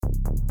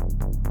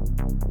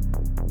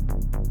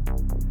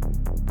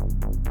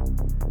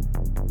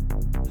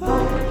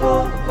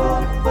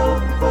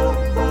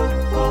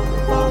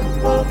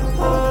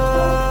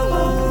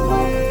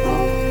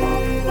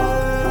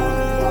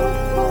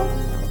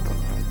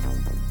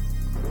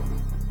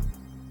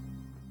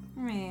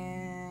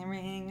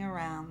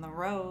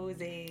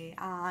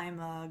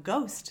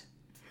ghost.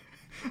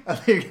 I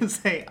thought you were going to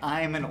say,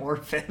 I'm an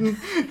orphan.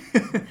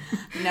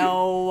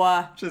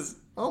 No. Which is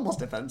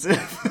almost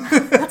offensive.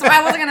 That's why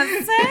I wasn't going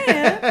to say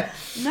it.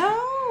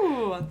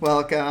 No.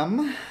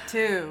 Welcome.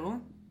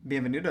 To.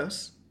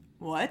 Bienvenidos.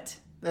 What?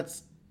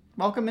 That's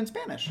welcome in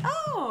Spanish.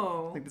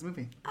 Oh. Like this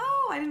movie.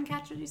 Oh, I didn't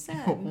catch what you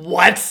said.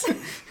 What?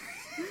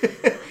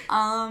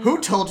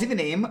 Who told you the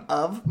name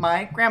of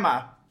my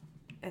grandma?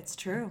 It's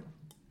true.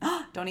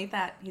 Don't eat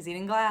that. He's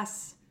eating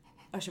glass.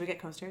 Oh, should we get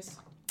coasters?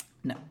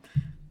 No.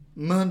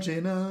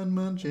 Munching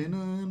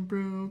on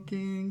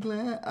broken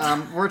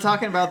glass. We're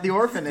talking about The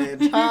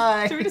Orphanage.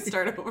 Hi. Should we just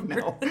start over?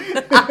 No. Leave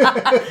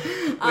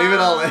it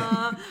all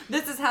in.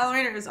 This is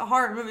Halloweeners, a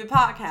horror movie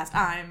podcast.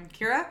 I'm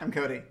Kira. I'm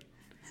Cody.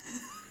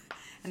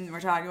 And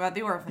we're talking about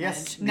The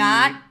Orphanage.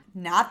 Yes.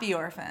 Not The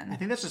Orphan. I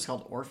think that's just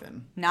called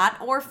Orphan.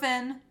 Not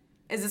Orphan.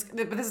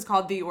 But this is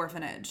called The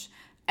Orphanage.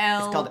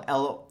 It's called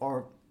El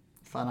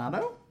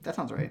Orfanato? That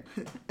sounds right.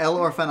 El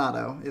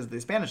Orfanato is the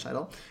Spanish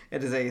title.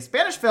 It is a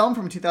Spanish film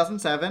from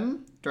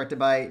 2007, directed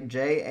by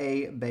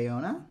J.A.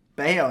 Bayona.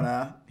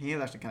 Bayona. He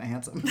is actually kind of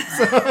handsome.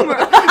 So.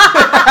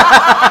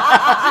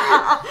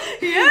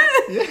 Yeah,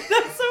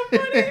 that's so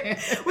funny.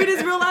 Wait,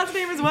 his real last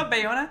name is what,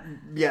 Bayona?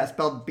 Yeah,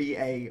 spelled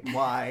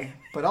B-A-Y.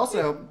 But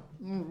also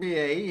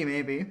B-A-E,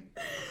 maybe.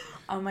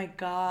 Oh my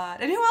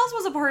god. And who else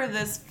was a part of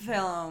this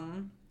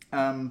film?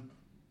 I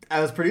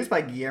was produced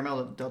by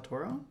Guillermo del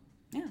Toro.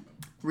 Yeah.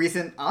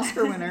 Recent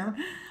Oscar winner.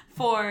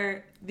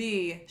 For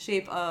The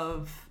Shape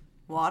of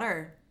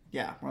Water.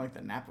 Yeah, more like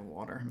The Nap of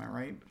Water, am I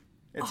right?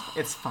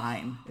 It's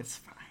fine. It's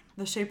fine.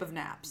 The Shape of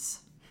Naps.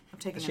 I'm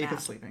taking The a Shape nap. of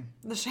Sleeping.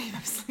 The Shape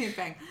of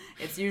Sleeping.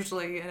 It's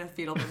usually in a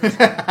fetal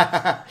position.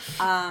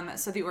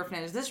 So The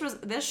Orphanage. This was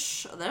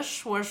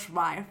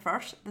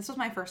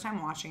my first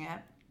time watching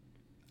it.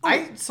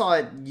 I saw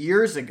it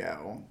years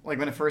ago, like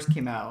when it first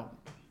came out.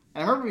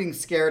 And I remember being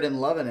scared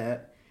and loving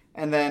it.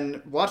 And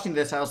then watching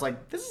this, I was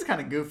like, this is kind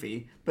of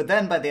goofy. But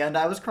then by the end,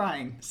 I was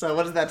crying. So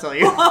what does that tell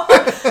you?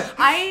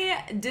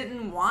 I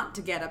didn't want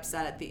to get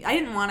upset I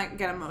didn't want to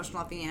get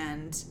emotional at the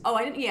end.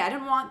 I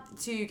didn't want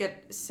to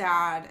get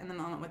sad in the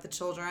moment with the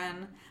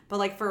children. But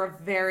like for a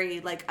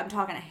very, I'm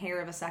talking a hair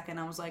of a second,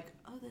 I was like,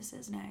 oh, this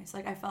is nice.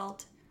 Like I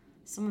felt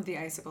some of the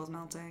icicles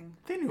melting.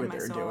 They knew what in they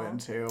my were soul. doing,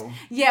 too.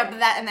 Yeah, but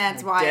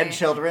that's why. Dead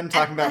children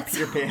talking about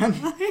Peter Pan.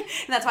 And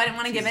that's why I didn't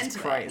want to give Jesus into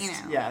Christ. it. You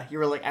know? Yeah, you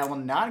were like, I will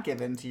not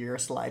give in to your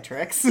sly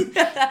tricks.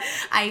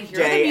 I hear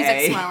the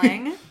music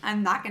swelling.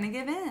 I'm not going to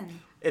give in.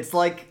 It's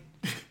like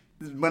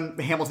when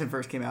Hamilton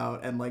first came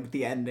out and like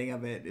the ending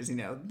of it is,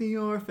 the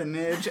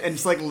orphanage. And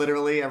just like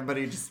literally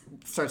everybody just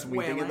starts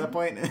weeping at that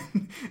point.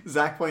 And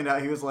Zach pointed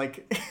out, he was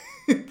like...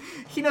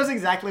 he knows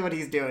exactly what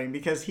he's doing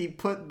because he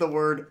put the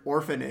word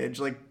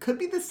orphanage, could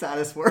be the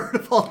saddest word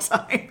of all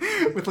time,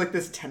 with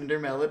this tender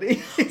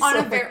melody. on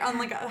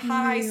a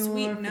high,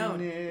 sweet note.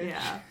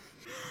 Yeah.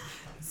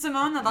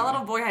 Simone, that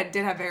little boy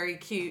did have very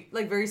cute,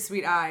 very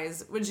sweet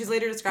eyes. When she's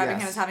later describing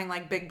him as having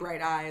big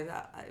bright eyes,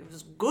 it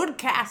was good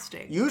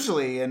casting.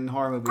 Usually in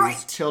horror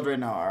movies,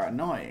 children are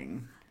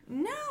annoying.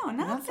 No,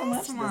 not so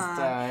much one. this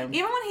time.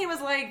 Even when he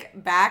was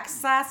back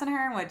sassing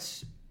her,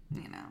 which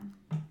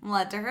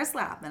led to her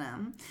slapping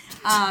him.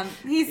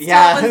 He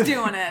still was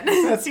doing it.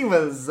 That scene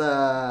was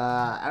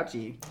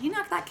ouchie. He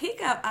knocked that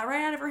cake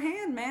right out of her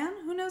hand, man.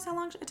 Who knows how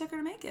long it took her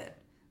to make it?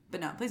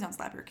 But no, please don't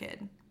slap your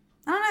kid.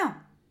 I don't know.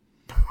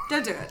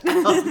 Don't do it.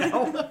 Oh,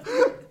 no.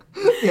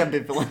 The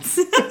ambivalence.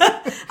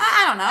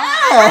 I don't know.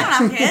 I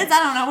don't have kids.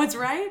 I don't know what's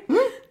right.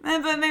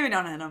 But maybe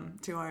don't hit them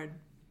too hard.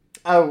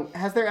 Oh,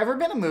 has there ever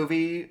been a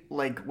movie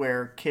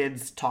where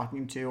kids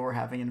talking to or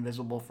having an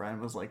invisible friend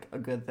was a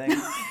good thing?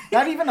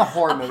 Not even a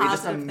horror movie,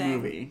 just a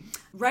movie.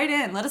 Write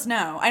in, let us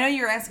know. I know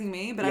you're asking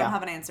me, but I don't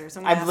have an answer,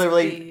 so I'm going to ask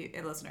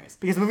the listeners.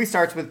 Because the movie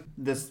starts with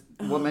this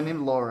woman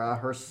named Laura,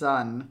 her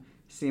son,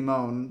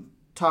 Simone,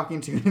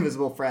 talking to an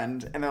invisible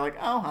friend, and they're like,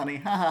 oh, honey,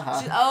 ha ha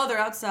ha. They're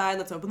outside,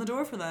 let's open the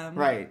door for them.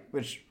 Right,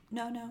 which...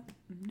 No.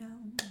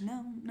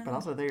 But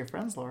also, they're your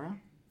friends, Laura.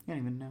 You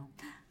don't even know.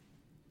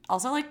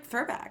 Also,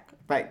 throwback.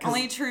 Right.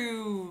 Only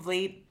true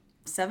late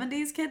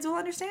 70s kids will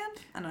understand?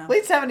 I don't know.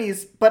 Late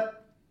 70s,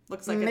 but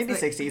looks like maybe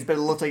 60s, but it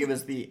looks like it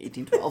was the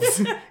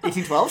 1812s.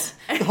 1812s?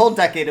 The whole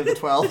decade of the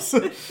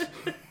 12s.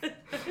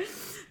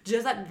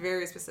 Just that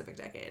very specific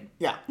decade.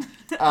 Yeah.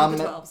 The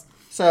 12s.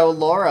 So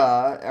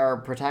Laura, our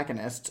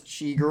protagonist,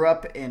 she grew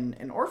up in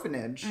an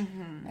orphanage,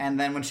 and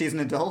then when she's an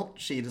adult,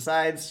 she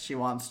decides she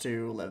wants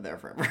to live there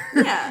forever.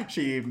 Yeah.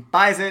 She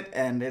buys it,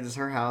 and it is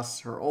her house,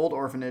 her old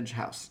orphanage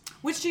house.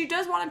 Which she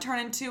does want to turn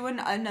into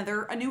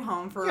a new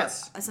home for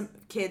some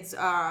kids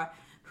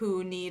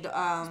who need...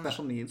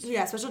 special needs.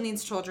 Yeah, special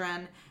needs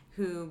children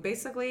who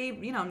basically,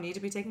 need to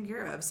be taken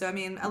care of. So,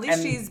 at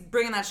least she's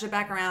bringing that shit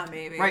back around,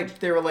 baby. Right.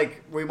 They were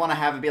we want to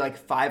have it be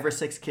 5 or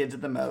 6 kids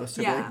at the most.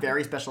 So be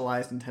very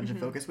specialized and attention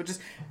focused, which is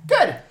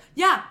good.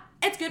 Yeah,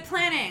 it's good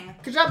planning.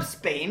 Good job,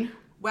 Spain.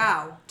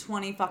 Wow,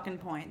 20 fucking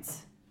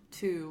points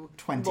to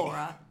 20.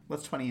 Laura.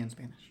 What's 20 in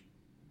Spanish?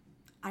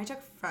 I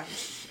took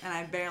French, and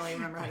I barely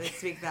remember how to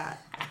speak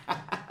that.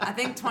 I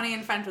think 20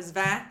 in French was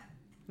 20.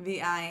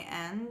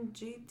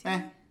 V-I-N-G-T.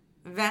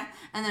 20,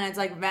 and then it's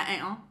like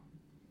 21.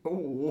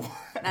 Oh,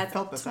 That's I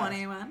felt this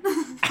 21.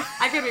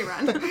 I could be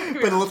wrong.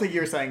 But it looked like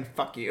you were saying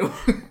 "fuck you."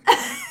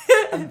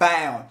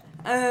 Bound.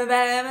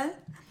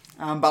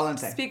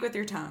 Balance. Speak with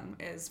your tongue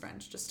is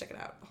French. Just stick it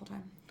out the whole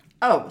time.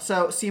 Oh,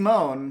 so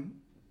Simone,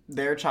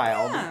 their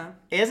child,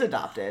 is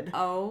adopted.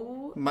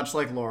 Oh. Much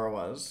like Laura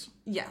was.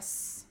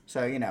 Yes.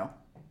 So,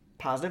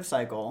 positive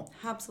cycle.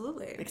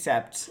 Absolutely.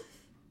 Except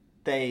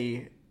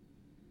they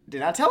did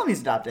not tell him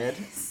he's adopted.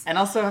 And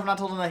also have not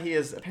told him that he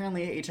is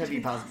apparently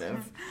HIV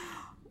positive.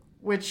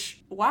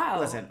 Which, wow.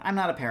 Listen, I'm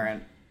not a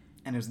parent.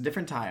 And it was a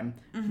different time.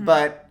 Mm-hmm.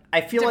 But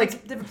I feel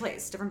different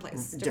place.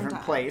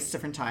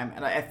 Different time.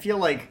 And I feel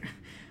like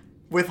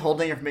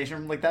withholding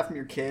information like that from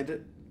your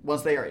kid,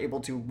 once they are able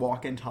to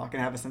walk and talk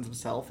and have a sense of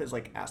self, is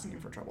like asking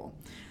for trouble.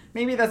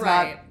 Maybe that's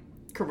not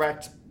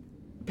correct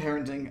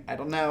parenting. I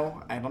don't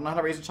know. I don't know how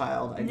to raise a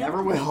child. I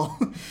never will.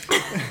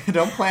 I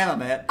don't plan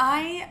on it.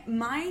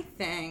 My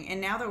thing, and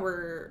now that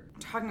we're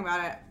talking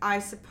about it, I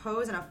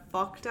suppose in a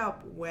fucked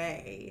up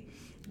way,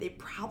 they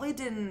probably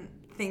didn't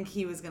think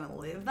he was gonna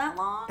live that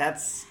long.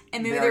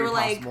 And maybe they were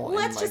like,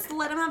 let's just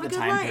let him have a good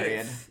life.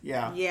 Period.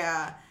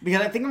 Yeah.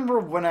 Because I remember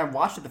when I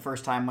watched it the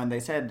first time when they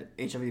said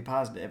HIV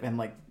positive, and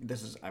like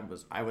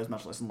I was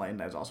much less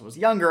enlightened. I was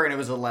younger, and it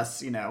was a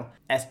less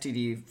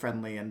STD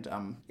friendly and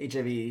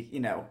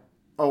HIV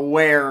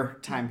aware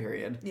time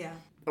period. Yeah.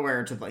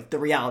 Aware to like the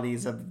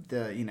realities of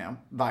the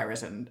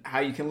virus and how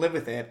you can live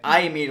with it.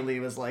 I immediately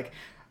was like,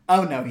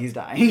 oh no, he's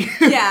dying.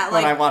 Yeah,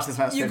 when I watched this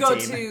when I was 15. You go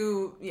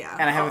to,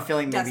 and I have a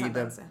feeling maybe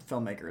the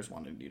filmmakers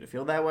wanted you to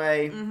feel that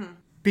way. Mm-hmm.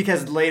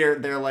 Because later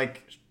they're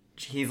like,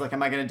 he's like,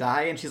 am I going to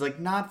die? And she's like,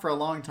 not for a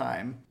long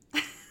time.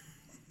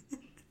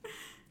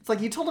 It's like,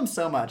 you told him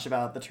so much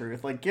about the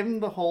truth. Like, give him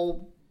the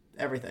whole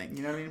everything.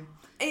 You know what I mean?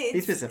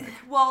 Be specific.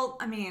 Well,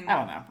 I mean. I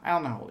don't know. I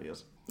don't know how old he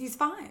is. He's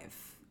 5,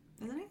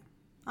 isn't he?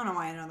 I don't know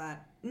why I know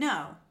that.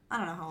 No. I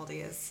don't know how old he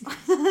is.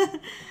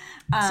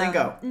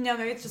 Cinco. No,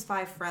 maybe it's just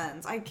 5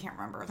 friends. I can't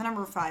remember. The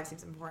number 5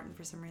 seems important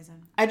for some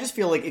reason. I just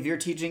feel like if you're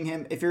teaching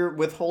him, if you're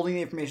withholding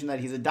the information that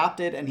he's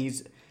adopted and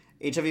he's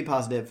HIV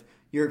positive,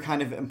 you're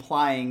kind of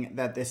implying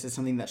that this is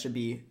something that should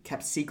be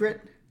kept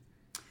secret.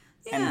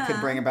 Yeah. And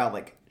could bring about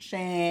like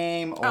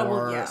shame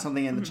or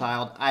something in the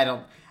child. I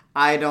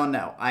don't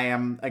know. I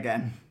am,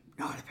 again,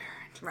 not a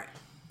parent. Right.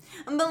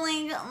 But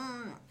like,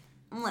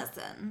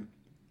 listen.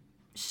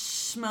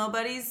 Schmo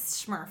Buddy's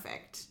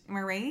Schmurfect. Am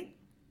I right?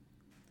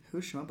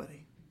 Who's Schmo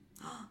Buddy?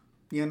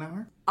 You know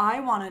her?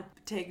 I want to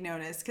take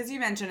notice because you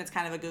mentioned it's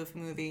kind of a goofy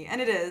movie, and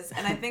it is.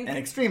 And I think an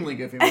extremely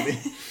goofy movie.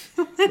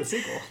 The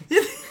sequel.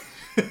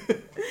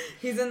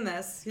 He's in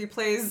this. He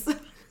plays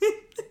Tomas.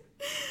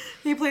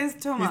 He's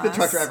the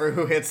truck driver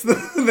who hits the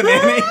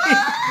nanny.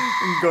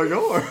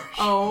 Gosh.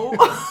 Oh.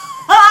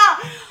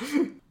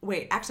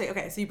 Wait, actually,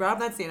 okay. So you brought up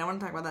that scene. I want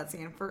to talk about that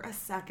scene for a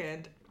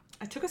second.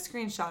 I took a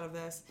screenshot of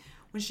this.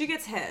 When she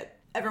gets hit,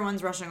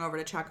 everyone's rushing over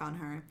to check on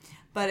her.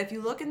 But if you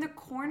look in the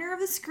corner of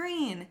the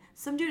screen,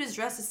 some dude is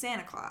dressed as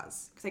Santa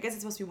Claus. Because I guess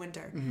it's supposed to be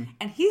winter. Mm-hmm.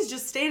 And he's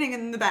just standing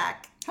in the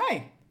back.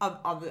 Hey.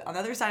 On the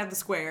other side of the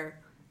square.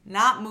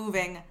 Not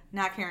moving.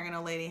 Not caring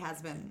a lady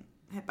has been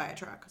hit by a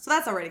truck. So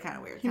that's already kind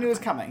of weird. He knew it was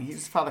coming.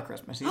 He's Father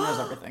Christmas. He knows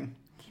everything.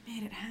 He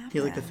made it happen.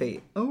 He's like the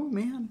fate. Oh,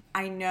 man.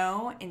 I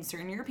know in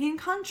certain European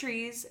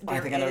countries, there I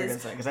think I know what you're going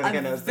to say. Because I think I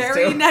know this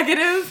very too.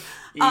 negative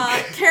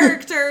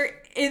character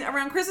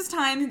around Christmas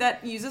time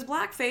that uses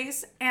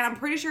blackface, and I'm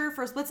pretty sure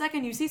for a split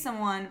second you see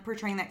someone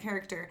portraying that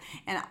character,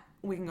 and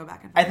we can go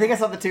back and forth. I think I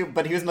saw the two,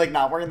 but he was like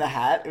not wearing the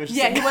hat. It was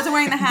just he wasn't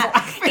wearing the hat.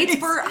 It's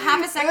for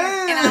half a second,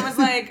 and I was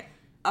like,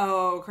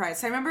 oh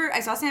Christ. So I remember I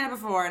saw Santa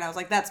before, and I was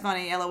like, that's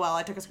funny, LOL.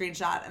 I took a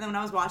screenshot, and then when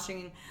I was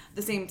watching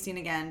the same scene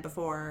again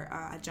before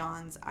at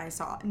John's, I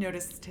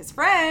noticed his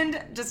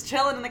friend just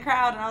chilling in the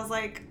crowd, and I was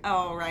like,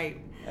 oh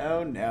right.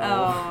 Oh no.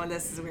 Oh,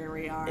 this is where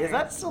we are. Is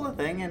that still a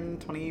thing in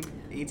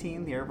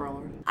 2018, the year of our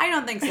Lord? I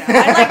don't think so.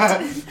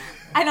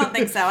 I don't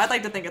think so. I'd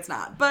like to think it's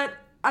not. But,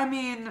 I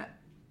mean,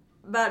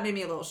 that made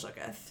me a little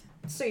shooketh.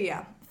 So,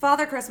 yeah.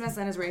 Father Christmas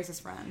and his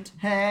racist friend.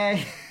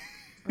 Hey.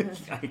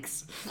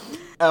 Yikes.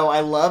 Oh, I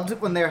loved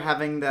when they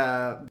have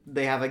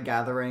a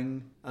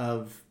gathering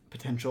of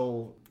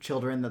potential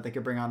children that they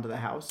could bring onto the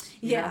house.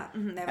 Yeah.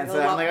 Mm-hmm. And so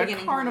like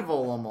a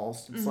carnival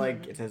almost. It's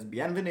like, it says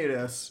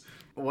Bienvenidos.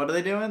 What are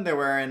they doing? They're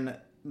wearing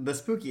the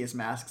spookiest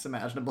masks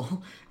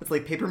imaginable. It's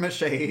like paper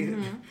mache,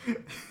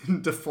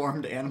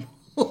 deformed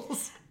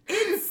animals.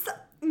 It's,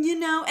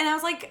 and I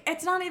was like,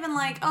 it's not even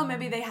like, oh,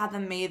 maybe they had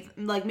them made,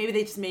 like maybe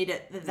they just made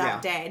it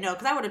that day. No,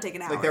 because that would have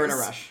taken hours. Like they were in a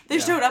rush. They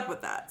showed up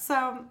with that.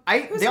 So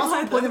they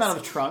also pulled them out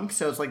of the trunk,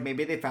 so it's like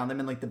maybe they found them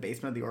in like the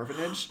basement of the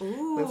orphanage.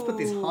 Ooh. Let's put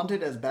these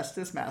haunted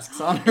asbestos masks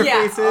on her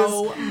faces.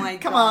 Oh my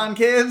God. Come on,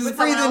 kids, with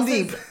breathe in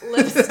deep.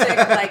 Lipstick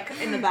like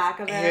in the back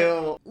of it.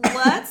 Ew.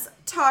 Let's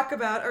talk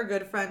about our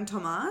good friend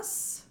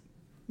Tomas.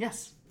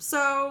 Yes.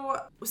 So,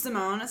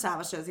 Simone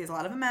establishes he has a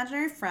lot of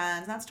imaginary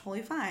friends. That's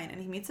totally fine. And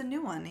he meets a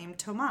new one named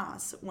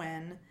Tomas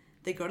when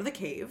they go to the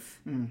cave.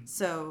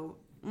 So,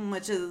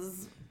 which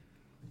is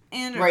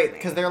Right,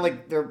 because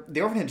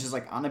the orphanage is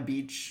like on a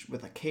beach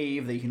with a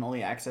cave that you can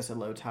only access at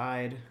low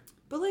tide.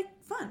 But like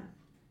fun.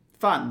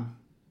 Fun.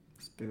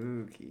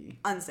 Spooky.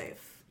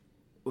 Unsafe.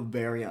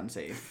 Very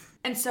unsafe.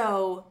 And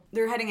so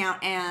they're heading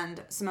out,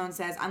 and Simone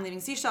says, I'm leaving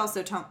seashells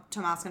so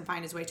Tomas can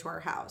find his way to our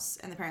house.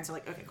 And the parents are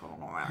like, okay, cool,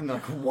 whatever. I'm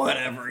like,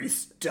 whatever, you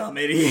dumb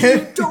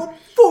idiot. Dumb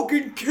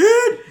fucking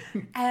kid!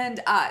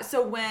 And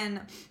so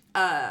when,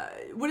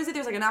 what is it?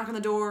 There's like a knock on the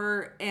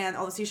door, and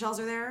all the seashells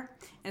are there,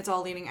 and it's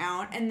all leaning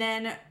out. And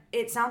then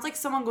it sounds like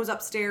someone goes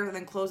upstairs and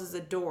then closes a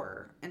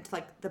door into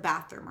like the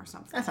bathroom or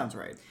something. That sounds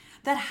right.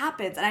 That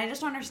happens, and I just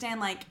don't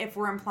understand, like, if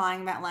we're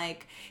implying that,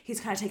 like,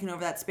 he's kind of taking over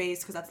that space,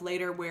 because that's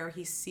later where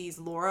he sees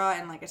Laura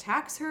and, like,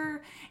 attacks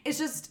her. It's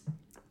just,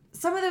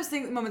 some of those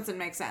moments didn't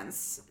make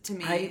sense to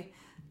me.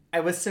 I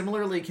was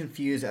similarly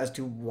confused as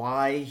to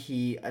why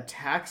he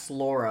attacks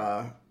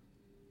Laura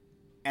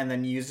and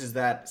then uses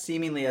that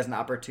seemingly as an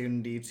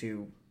opportunity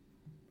to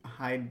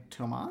hide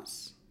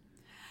Tomas.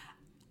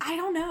 I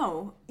don't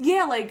know.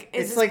 Yeah, like,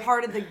 is this like,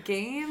 part of the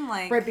game?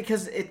 Like, right,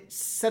 because it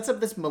sets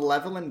up this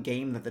malevolent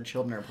game that the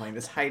children are playing,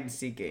 this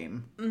hide-and-seek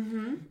game.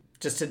 Mm-hmm.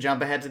 Just to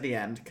jump ahead to the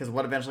end, because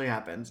what eventually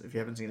happens, if you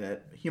haven't seen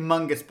it,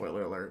 humongous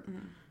spoiler alert.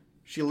 Mm-hmm.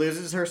 She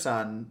loses her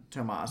son,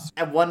 Tomas.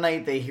 And one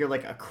night, they hear,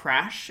 like, a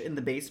crash in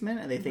the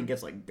basement, and they think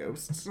it's, like,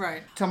 ghosts.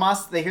 Right.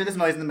 Tomas, they hear this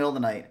noise in the middle of the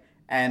night,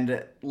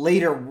 and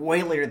later,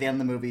 way later at the end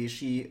of the movie,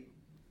 she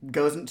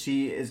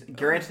is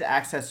granted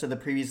access to the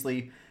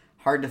previously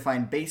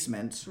hard-to-find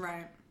basement.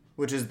 Right.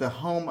 Which is the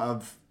home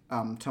of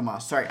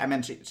Tomas. Sorry, I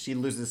meant she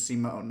loses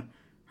Simone,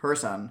 her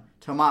son.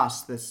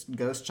 Tomas, this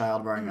ghost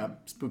child wearing a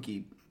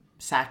spooky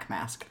sack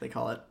mask, they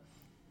call it.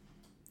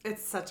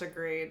 It's such a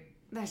great...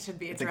 That should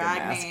be a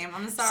drag name.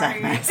 I'm sorry.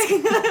 Sack mask.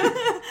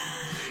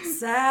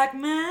 Sack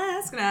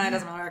mask. No, it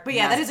doesn't work. But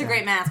yeah, that is a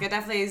great mask. It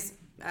definitely is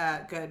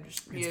good.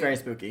 It's very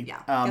spooky.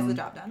 Yeah, gets the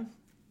job done.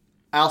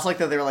 I also like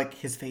that they were like,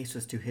 his face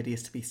was too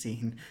hideous to be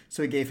seen,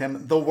 so he gave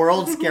him the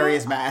world's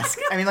scariest mask.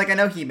 I mean, like, I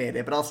know he made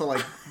it, but also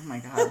like, oh my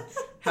god,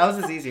 how is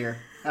this easier?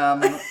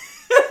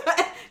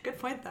 Good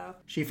point, though.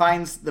 She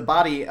finds the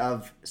body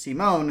of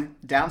Simone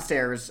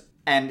downstairs,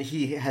 and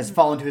he has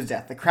fallen to his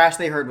death. The crash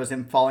they heard was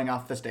him falling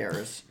off the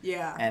stairs.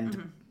 Yeah.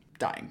 And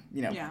dying,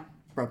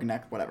 broken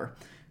neck, whatever.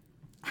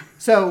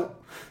 So,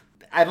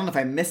 I don't know if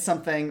I missed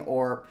something,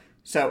 or,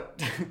 so...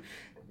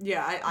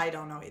 Yeah, I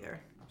don't know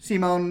either.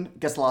 Simone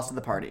gets lost at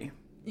the party.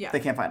 Yeah.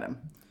 They can't find him.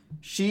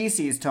 She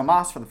sees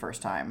Tomas for the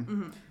first time.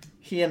 Mm-hmm.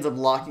 He ends up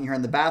locking her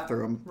in the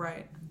bathroom.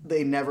 Right.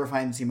 They never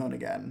find Simone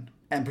again.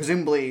 And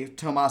presumably,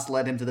 Tomas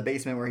led him to the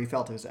basement where he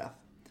fell to his death.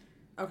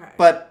 Okay.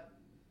 But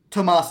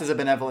Tomas is a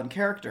benevolent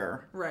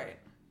character. Right.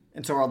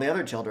 And so are all the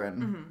other children.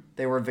 Mm-hmm.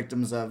 They were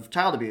victims of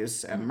child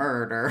abuse and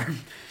murder.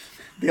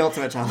 The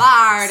ultimate child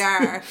abuse.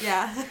 Murder!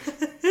 Yeah.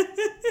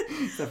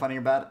 Is that funny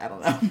or bad? I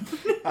don't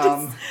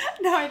know.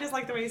 No, I just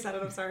like the way you said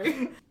it. I'm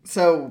sorry.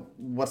 So,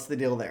 what's the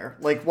deal there?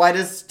 Like, why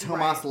does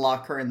Tomas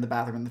lock her in the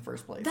bathroom in the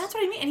first place? That's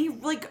what I mean. And he,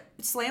 like,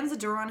 slams the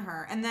door on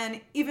her. And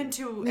then even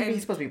to... Maybe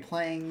he's supposed to be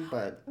playing,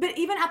 but... But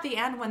even at the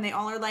end when they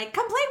all are like,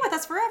 come play with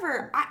us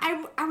forever.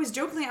 I was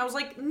jokingly, I was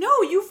like,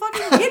 no, you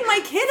fucking hid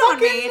my kid on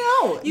me.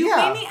 No. You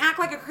made me act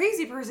like a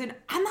crazy person.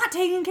 I'm not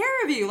taking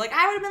care of you. Like,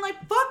 I would have been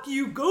like, fuck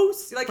you,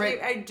 ghost. Like, right.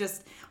 I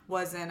just...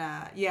 wasn't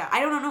I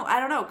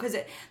don't know because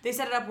they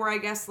set it up where I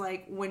guess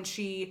like when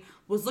she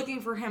was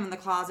looking for him in the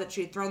closet,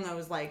 she had thrown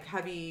those like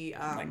heavy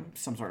like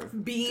some sort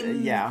of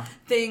beam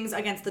things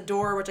against the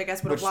door, which I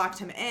guess would have locked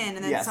him in,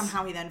 and then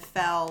somehow he then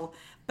fell,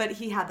 but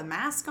he had the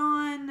mask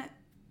on,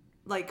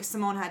 like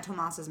Simone had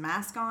Tomas's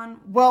mask on.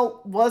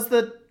 Well,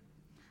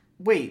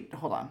 wait,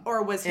 hold on,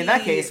 or was he... in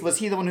that case, was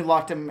he the one who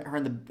locked her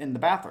in the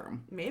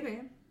bathroom?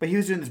 Maybe, but he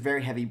was doing this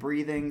very heavy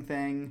breathing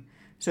thing,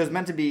 so it was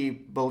meant to be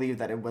believed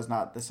that it was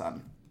not the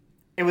son.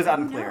 It was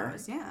unclear. Who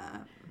knows? Yeah.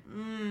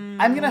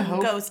 I'm gonna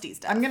hope. Ghosty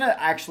stuff. I'm gonna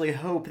actually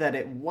hope that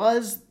it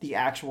was the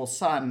actual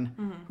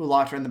son who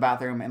locked her in the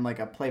bathroom in like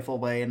a playful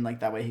way, and like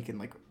that way he can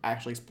like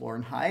actually explore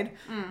and hide.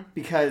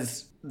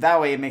 Because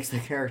that way it makes the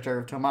character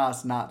of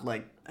Tomas not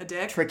like a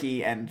dick,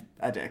 tricky and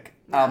a dick.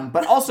 Yeah.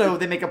 But also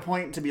they make a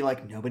point to be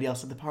like nobody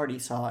else at the party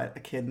saw a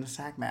kid in a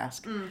sack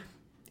mask.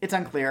 It's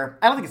unclear.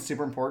 I don't think it's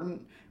super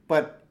important,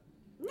 but.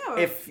 No,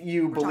 if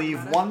you believe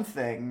one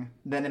thing,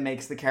 then it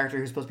makes the character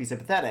who's supposed to be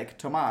sympathetic,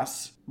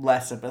 Tomas,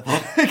 less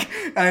sympathetic.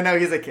 And I know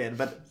he's a kid,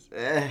 but,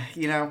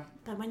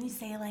 But when you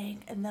say,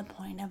 like, the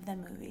point of the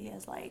movie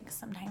is, like,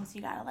 sometimes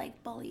you gotta,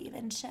 like, believe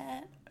in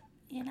shit,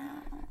 you know?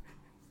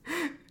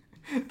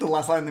 The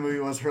last line in the movie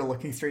was her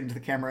looking straight into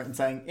the camera and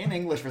saying, in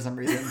English for some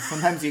reason,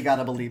 sometimes you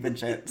gotta believe in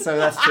shit. So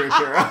that's true,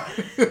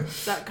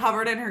 Kira. That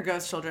covered in her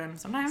ghost children.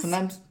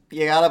 Sometimes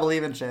you gotta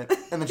believe in shit.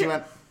 And then she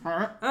went...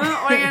 what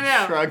are you gonna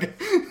do? Shrug.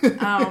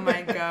 Oh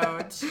my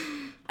god.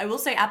 I will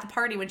say at the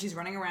party when she's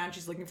running around,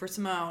 she's looking for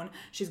Simone.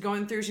 She's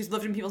going through, she's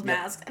lifting people's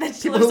masks. And then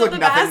she people lifts who up look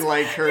the nothing mask.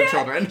 like her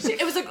children.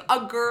 It was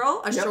a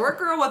girl, a short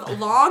girl with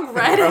long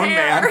red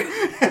hair.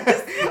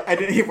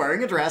 He's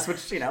wearing a dress, which,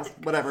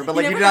 whatever. But,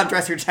 like, you do not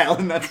dress your child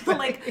in that. But,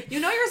 like,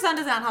 your son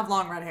does not have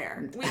long red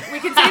hair. We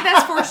can say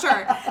this for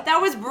sure. That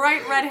was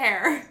bright red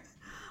hair.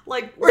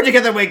 like, Where'd you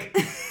get that wig?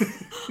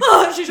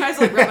 she tries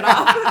to like rip it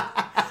off.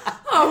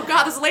 Oh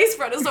god, this lace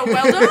front is so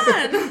well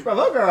done.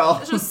 Bravo, girl.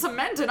 It's just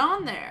cemented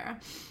on there.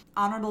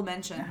 Honorable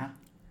mention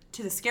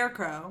to the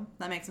Scarecrow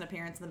that makes an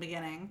appearance in the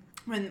beginning.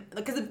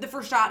 Because the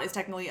first shot is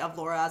technically of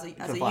Laura as a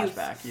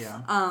flashback, youth,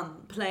 yeah.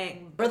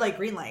 playing red light,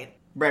 green light.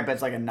 Right, but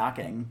it's like a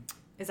knocking.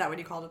 Is that what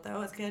you called it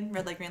though, as a kid?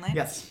 Red light, green light.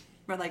 Yes.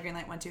 Red light, green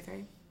light. 1, 2,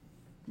 3.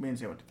 We didn't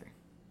say 1, 2,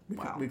 3.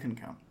 Wow. We couldn't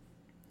count.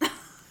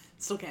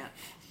 Still can't.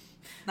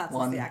 That's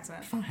 1, the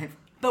accident. 5.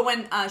 But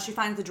when she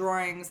finds the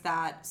drawings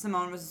that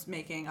Simone was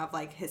making of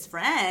like his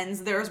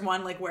friends, there's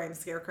one like wearing the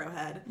Scarecrow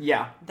head.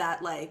 Yeah.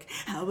 That like,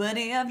 how would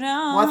he have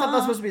known? Well, I thought that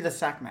was supposed to be the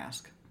sack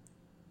mask.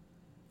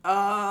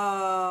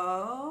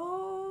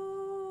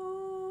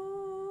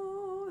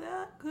 Oh,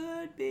 that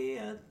could be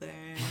a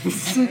thing.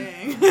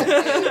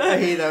 I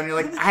hate that when you're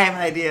like, I have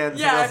an idea. And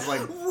Yeah. someone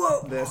else is like,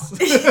 Whoa.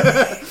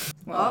 this.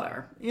 Well,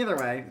 whatever. Either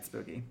way, it's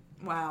spooky.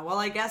 Wow, well,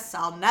 I guess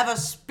I'll never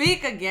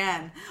speak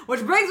again.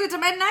 Which brings me to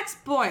my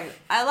next point.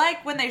 I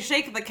like when they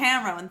shake the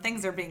camera when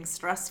things are being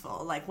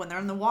stressful, like when they're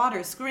in the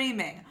water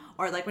screaming,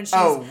 or like when she's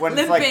when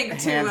it's like limping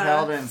to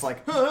handheld and it's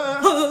like,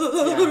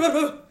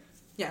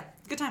 yeah,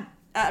 good time.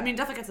 I mean,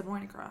 definitely gets the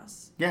point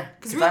across. yeah,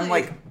 because really, I'm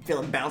like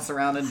feeling bounced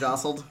around and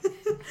jostled.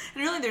 And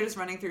really, they're just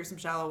running through some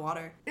shallow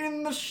water.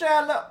 In the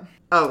shallow.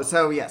 Oh,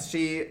 so yes,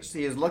 she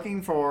is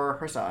looking for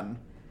her son.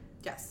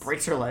 Yes.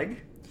 Breaks her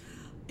leg.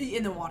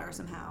 In the water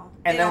somehow.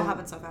 And it all then-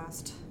 happened so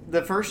fast.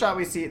 The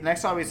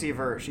next shot we see of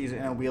her, she's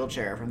in a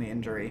wheelchair from the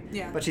injury.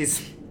 Yeah. But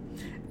she's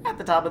at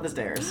the top of the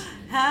stairs.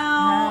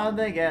 How? How'd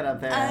they get up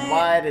there? And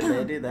why did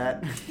they do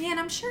that? Yeah, and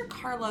I'm sure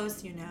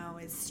Carlos,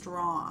 is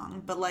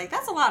strong, but like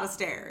that's a lot of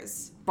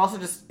stairs. Also,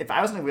 just if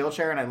I was in a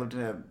wheelchair and I lived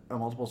in a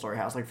multiple story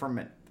house, like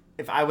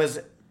if I was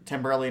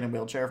temporarily in a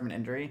wheelchair from an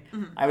injury,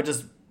 I would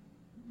just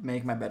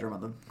make my bedroom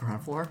on the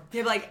ground floor.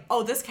 You'd be like,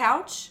 oh, this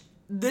couch,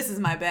 this is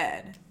my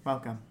bed,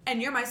 Welcome.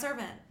 and you're my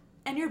servant,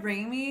 and you're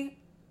bringing me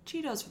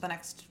Cheetos for the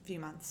next few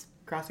months.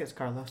 Gracias,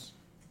 Carlos.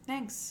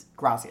 Thanks.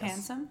 Gracias.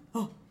 Handsome.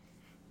 Oh.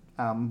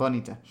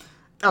 Bonita.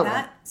 Oh,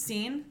 That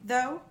scene,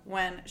 though,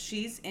 when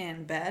she's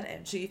in bed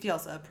and she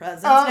feels a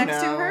presence Oh,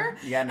 next to no. her,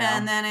 Yeah, no.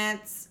 and then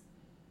it's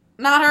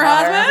not her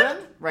Not her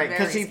husband? Right,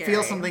 because Very she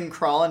feels scary. something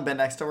crawl and bend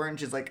next to her, and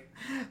she's like,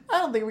 I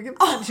don't think we can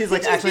Oh, she's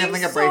like she's actually being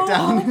having a so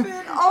breakdown. open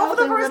I all don't the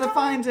think we're first gonna time.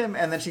 find him.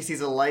 And then she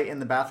sees a light in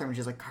the bathroom, and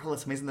she's like,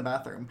 Carlos, somebody's in the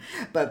bathroom.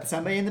 But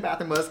somebody in the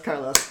bathroom was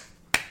Carlos,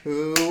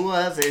 who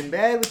was in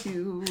bed with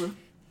you.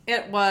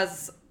 It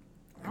was...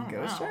 A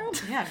ghost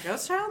child? Yeah,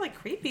 ghost child, like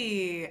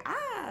creepy.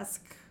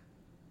 Ask.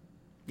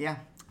 Yeah.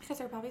 Because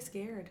they're probably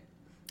scared.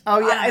 Oh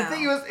yeah, I I don't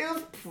think know. it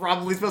was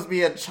probably supposed to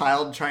be a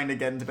child trying to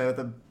get into bed with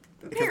them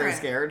because they're Parent.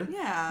 scared.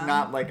 Yeah.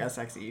 Not like a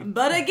sexy.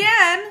 But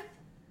again,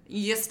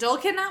 you still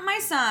kidnap my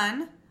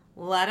son,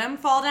 let him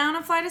fall down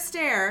a flight of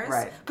stairs.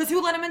 Right. Because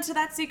who let him into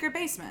that secret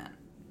basement?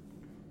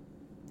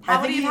 I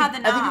How would think he have had the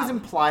knob? I think it was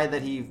implied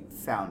that he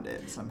found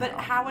it somehow. But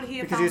how would he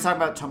have Because he was found-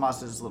 talking about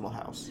Tomas's little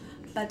house.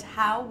 But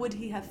how would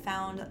he have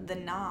found the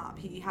knob?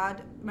 He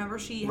had, remember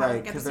she had Right, to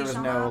get the because there was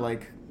seashell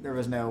knob? there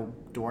was no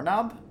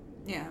doorknob.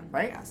 Yeah.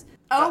 Right? Yes.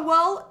 Oh,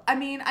 well, I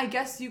mean, I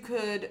guess you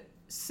could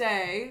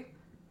say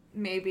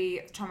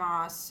maybe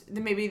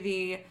maybe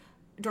the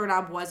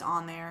doorknob was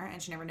on there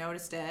and she never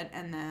noticed it,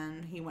 and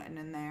then he went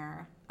in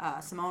there,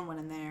 Simone went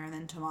in there, and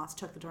then Tomas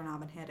took the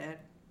doorknob and hid it.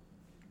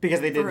 Because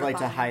they did For like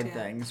to fun, hide too.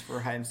 things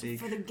for hide and seek.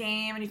 For the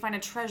game, and you find a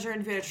treasure,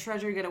 and if you get a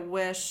treasure, you get a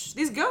wish.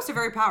 These ghosts are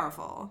very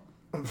powerful.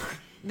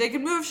 They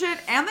can move shit,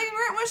 and they can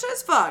grant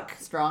wishes? Fuck.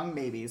 Strong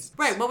maybes.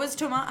 Right, what was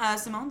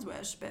Simone's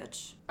wish,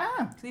 bitch?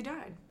 Ah, Because he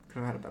died. could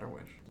have had a better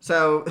wish.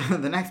 So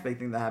the next big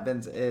thing that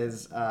happens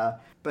is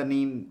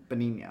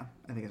Benigna,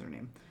 I think is her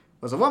name,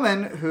 was a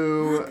woman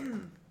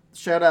who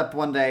showed up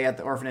one day at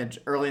the orphanage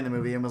early in the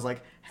movie and was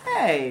like,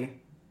 hey,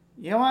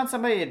 you want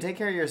somebody to take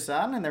care of your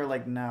son? And they were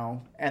like,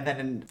 no. And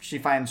then she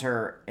finds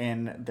her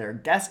in their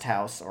guest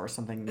house or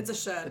something. It's a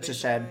shed. It's a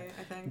shed.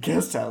 basically, I think.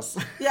 Guest house.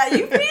 Yeah,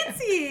 you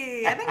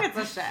fancy. I think it's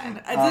a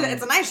shed.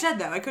 It's a nice shed,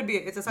 though. It could be.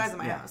 It's the size of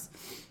my yeah. house.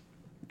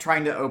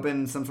 Trying to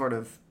open some sort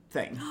of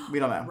thing. We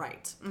don't know.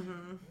 Right.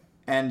 Mm-hmm.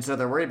 And so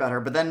they're worried about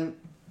her. But then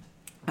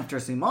after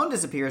Simone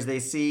disappears, they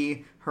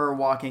see her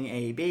walking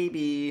a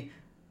baby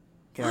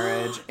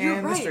carriage You're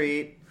in the right.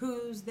 street.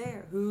 Who's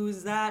there?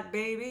 Who's that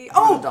baby? was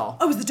Oh, the doll.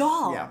 Oh, it was the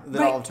doll. Yeah, the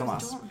Right, doll of it was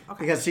Tomas. the doll. Okay.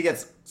 Because she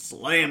gets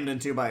slammed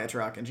into by a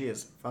truck and she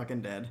is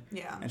fucking dead.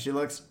 Yeah. And she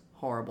looks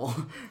horrible.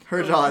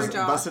 Her jaw is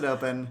jaw. busted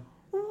open.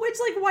 Which,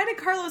 like, why did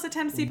Carlos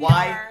attempt CPR?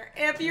 Why?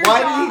 If your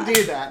Why jaw, did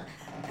he do that?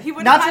 He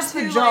would Not have just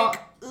had the to, jaw.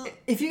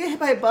 like, If you get hit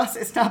by a bus,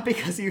 it's not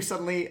because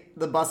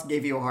the bus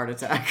gave you a heart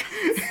attack.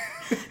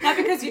 not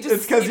because you just.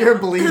 It's because you you're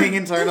know, bleeding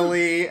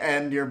internally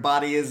and your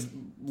body is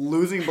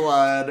losing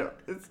blood.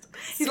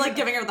 He's like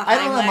giving her the I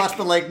don't know Heimlich. much,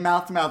 but like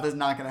mouth to mouth is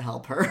not going to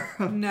help her.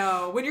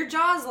 No, when your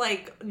jaw's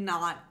like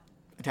not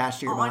Attached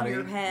to your on body.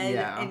 your head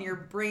Yeah. and your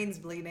brain's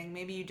bleeding,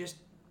 maybe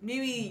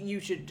you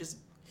should just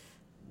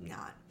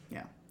not.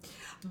 Yeah.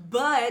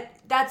 But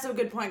that's a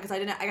good point because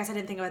I guess I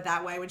didn't think of it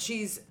that way. When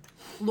she's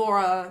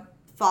Laura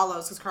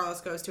follows because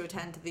Carlos goes to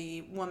attend to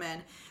the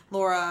woman.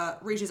 Laura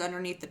reaches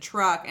underneath the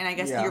truck, and I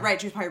guess you're right.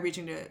 She's probably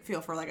reaching to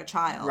feel for like a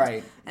child,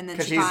 right? And then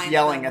because she's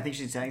yelling. I think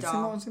she's saying,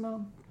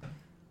 "Simone."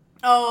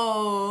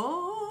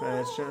 Oh,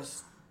 but it's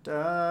just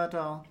a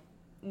doll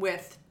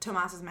with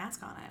Tomas's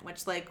mask on it.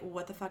 Which, like,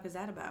 what the fuck is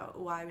that about?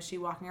 Why was she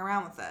walking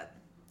around with it?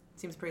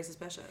 Seems pretty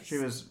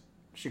suspicious.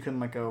 She couldn't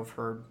let go of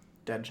her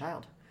dead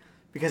child.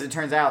 Because it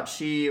turns out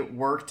she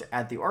worked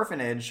at the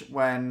orphanage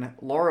when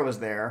Laura was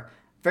there,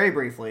 very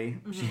briefly.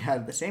 Mm-hmm. She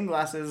had the same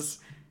glasses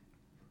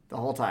the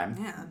whole time.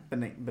 Yeah.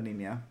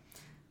 Benina.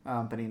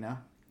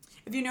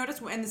 If you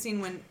notice in the scene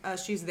when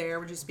she's there,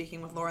 when she's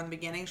speaking with Laura in the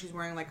beginning, she's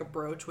wearing like a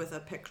brooch with a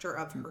picture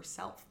of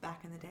herself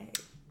back in the day.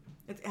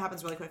 It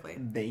happens really quickly.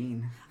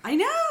 Vain. I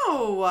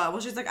know. Well,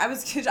 she's like, I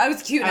was cute. I was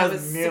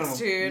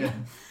 16. Yeah.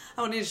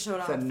 I don't need to show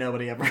it off. Said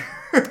nobody ever.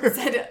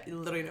 Said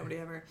literally nobody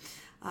ever.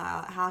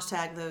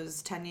 Hashtag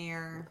those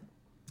 10-year.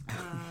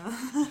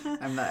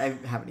 I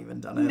haven't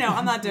even done it. No,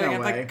 I'm not doing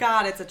it. But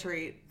God, it's a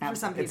treat for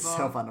some people. It's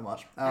so fun to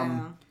watch.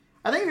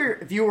 I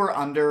think if you were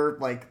under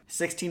like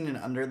 16 and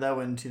under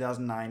though in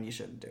 2009, you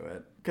shouldn't do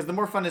it because the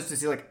more fun is to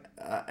see like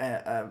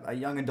a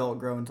young adult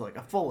grow into like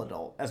a full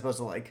adult as opposed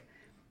to like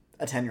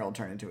a 10-year-old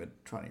turn into a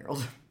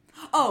 20-year-old.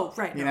 Oh,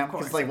 right. You know,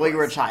 because like, well, you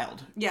were a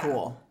child. Yeah.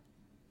 Cool.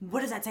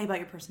 What does that say about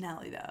your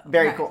personality, though?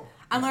 Very cool.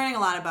 I'm learning a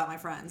lot about my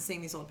friends,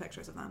 seeing these old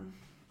pictures of them.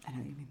 I know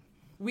what you mean.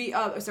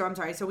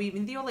 So we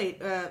meet the late.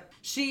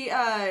 She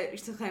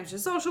claims she's a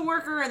social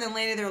worker, and then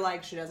later they're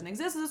like she doesn't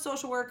exist as a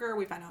social worker.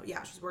 We find out,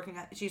 she's working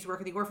at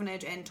the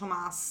orphanage, and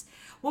Tomas.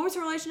 What was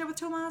her relationship with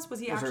Tomas? Was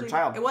he actually her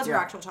child? It was her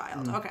actual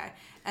child. Mm. Okay,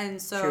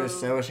 and so she was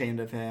so ashamed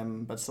of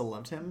him, but still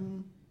loved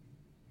him.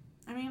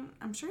 I mean,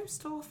 I'm sure it was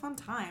still a fun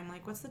time.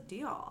 Like, what's the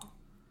deal?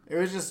 It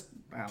was just,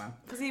 I don't know.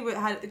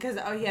 Because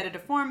he had a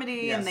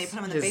deformity, and they put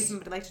him in the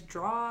basement, but he liked to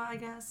draw, I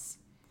guess.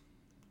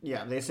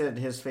 Yeah, they said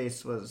his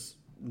face was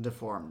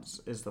deformed,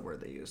 is the word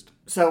they used.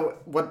 So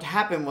what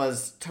happened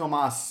was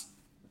Tomas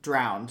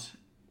drowned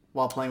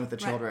while playing with the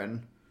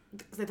children.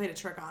 Because they played a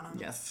trick on him.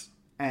 Yes.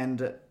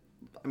 And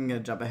I'm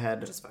going to jump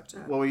ahead. Just fucked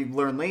up. What we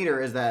learn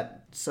later is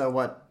that, so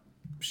what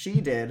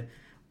she did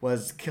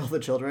was kill the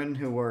children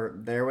who were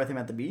there with him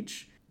at the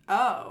beach.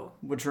 Oh.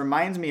 Which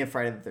reminds me of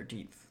Friday the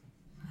 13th.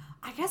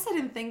 I guess I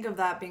didn't think of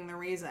that being the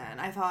reason.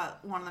 I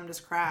thought one of them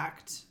just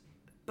cracked.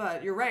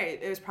 But you're right.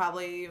 It was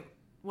probably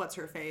what's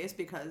her face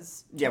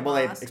because yeah, well,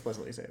 they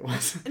explicitly say it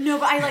was. No,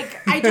 but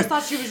I just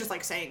thought she was just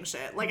like saying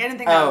shit. Like I didn't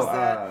think that was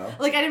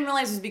like I didn't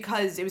realize it was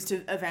because it was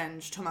to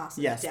avenge Tomas'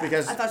 death.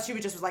 Because I thought she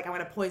was was like, I'm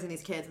gonna poison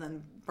these kids and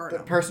then burn them.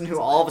 The person who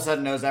all of a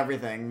sudden knows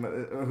everything,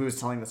 who was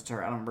telling this to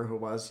her, I don't remember who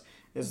it was,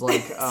 is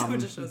like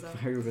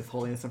who was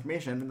withholding this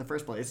information in the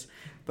first place.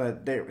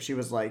 But she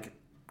was like,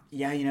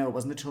 yeah, it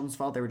wasn't the children's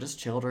fault. They were just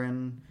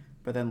children.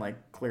 But then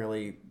like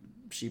clearly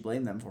she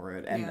blamed them for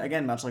it. And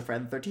again, much like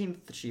Friday the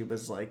 13th, she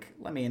was like,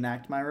 let me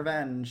enact my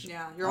revenge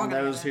on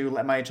those who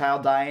let my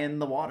child die in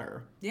the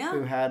water. Yeah.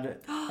 Who had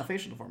a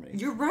facial deformity.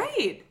 You're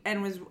right.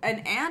 And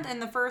in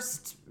the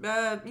first,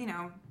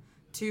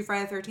 two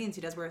Friday the 13th,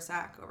 he does wear a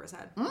sack over his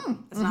head.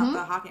 It's not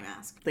the hockey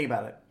mask. Think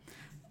about it.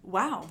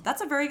 Wow.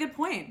 That's a very good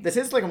point. This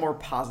is like a more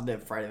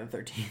positive Friday the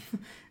 13th.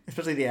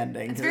 Especially the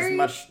ending. Because it's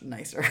much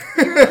nicer.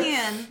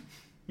 European.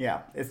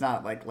 Yeah, it's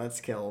not like, let's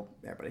kill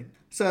everybody.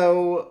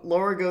 So,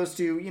 Laura goes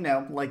to,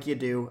 like you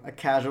do, a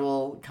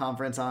casual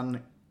conference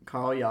on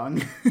Carl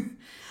Jung.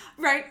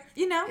 Right,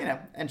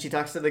 and she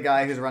talks to the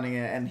guy who's running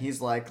it, and he's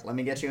like, let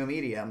me get you a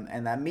medium.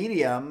 And that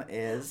medium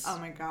is... Oh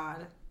my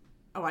god.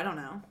 Oh, I don't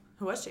know.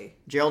 Who was she?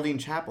 Geraldine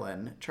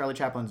Chaplin, Charlie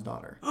Chaplin's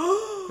daughter.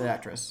 The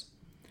actress.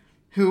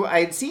 Who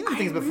I'd seen in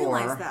things before.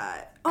 I realized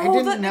that. I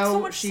didn't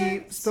know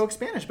she spoke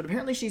Spanish, but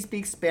apparently she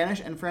speaks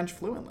Spanish and French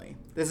fluently.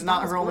 This is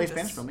not her only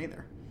Spanish film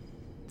either.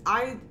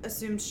 I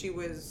assumed she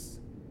was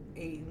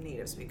a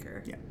native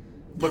speaker. Yeah.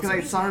 Because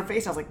I saw her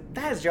face, I was like,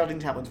 that is Geraldine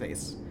Chaplin's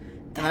face.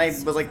 And then I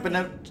was like, but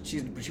no, she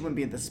wouldn't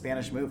be in the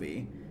Spanish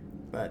movie.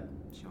 But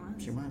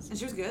she was. And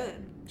she was good.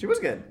 She was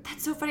good.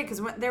 That's so funny,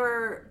 because there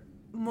were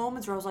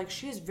moments where I was like,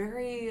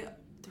 there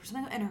was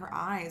something in her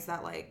eyes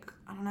that, like,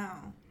 I don't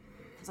know.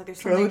 It's like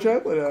there's something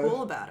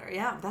cool about her.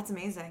 Yeah, that's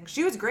amazing.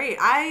 She was great.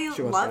 I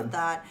loved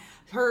that.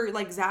 Her,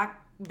 like, Zach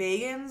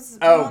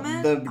Bagans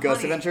moment. The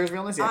Ghost Adventures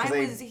realness? Yeah,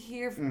 I was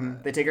here for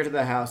they take her to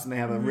the house and they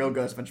have a real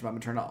Ghost Adventure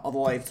moment. Turn all the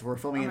lights. We're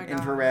filming in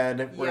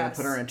infrared. We're going to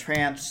put her in a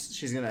trance.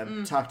 She's going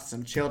to talk to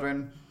some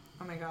children.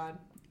 Oh my god.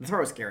 The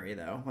part was scary,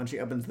 though, when she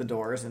opens the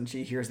doors and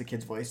she hears the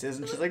kids' voices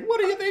and she's like, what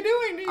are they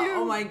doing to you?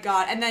 Oh my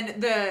god. And then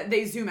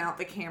they zoom out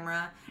the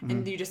camera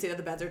and you just see that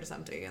the beds are just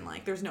empty and,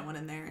 like, there's no one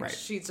in there. And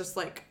she's just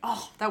like,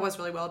 oh, that was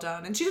really well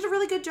done. And she did a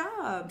really good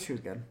job. She was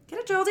good. Get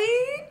it,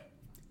 Geraldine?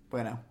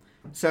 Bueno.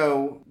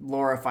 So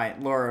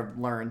Laura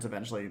learns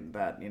eventually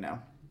that,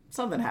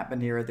 something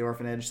happened here at the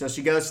orphanage. So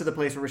she goes to the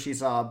place where she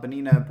saw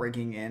Benina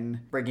breaking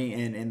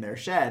in their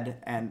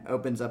shed and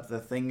opens up the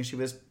thing she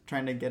was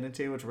trying to get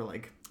into, which were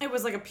like... It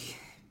was like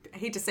I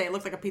hate to say it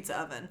looked like a pizza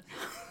oven.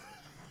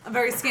 A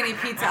very skinny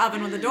pizza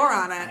oven with a door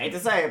on it. I hate to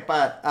say it,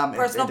 but...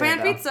 Personal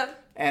pan pizza.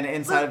 And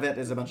inside of it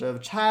is a bunch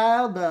of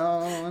child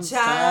bones.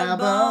 Child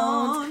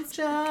bones.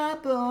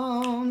 Child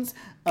bones.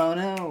 Oh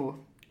no.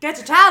 Get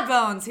your child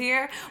bones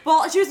here.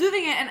 Well, she was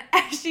moving it, and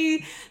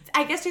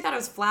I guess she thought it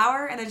was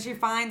flour, and then she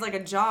finds like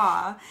a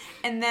jaw,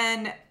 and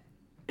then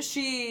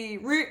she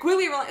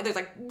quickly realized there's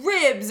like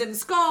ribs and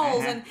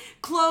skulls and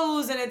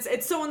clothes, and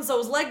it's so and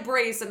so's leg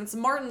brace, and it's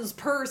Martin's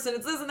purse, and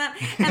it's this and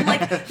that, and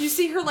like you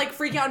see her like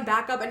freak out and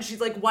back up, and she's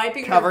like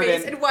wiping her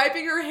face and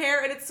wiping her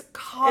hair, and it's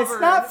covered.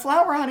 It's not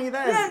flour, honey.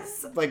 That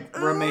Yes. is like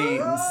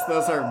remains.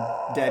 Those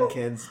are dead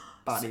kids'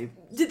 body.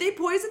 Did they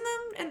poison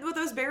them with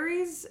those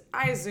berries?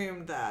 I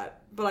assumed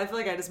that, but I feel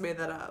like I just made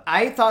that up.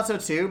 I thought so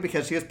too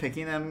because she was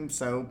picking them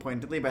so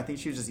pointedly, but I think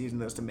she was just using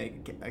those to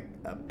make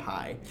a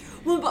pie.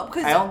 Well, but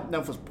because I don't know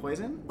if it was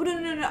poison.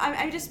 No.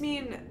 I just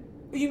mean.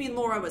 You mean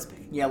Laura was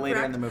picking them? Yeah, later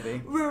correct? in the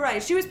movie.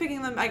 Right. She was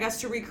picking them, I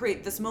guess, to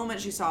recreate this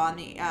moment she saw in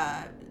the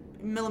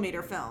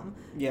millimeter film.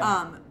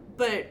 Yeah.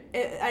 But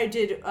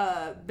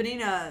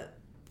Benina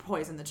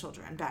poisoned the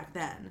children back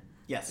then.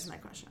 Yes. Is my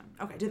question.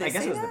 Okay. Did they I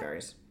guess say it was that? the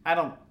berries. I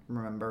don't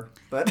remember,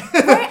 but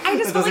I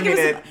just felt like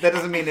that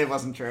doesn't mean it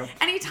wasn't true.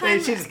 Anytime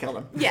she just killed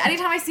him. Yeah.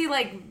 Anytime I see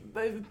like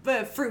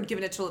fruit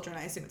given to children,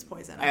 I assume it's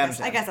poison.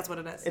 I guess that's what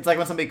it is. It's like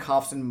when somebody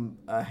coughs in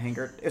a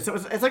hangar. It's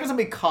like when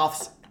somebody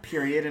coughs.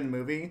 Period in a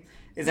movie.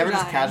 Is never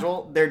just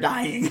casual. They're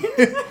dying.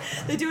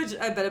 They do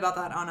a bit about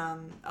that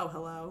on Oh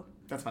Hello.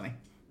 That's funny.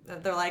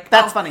 They're like,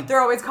 that's funny. They're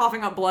always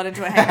coughing up blood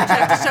into a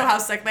handkerchief to show how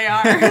sick they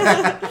are. You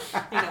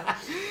know.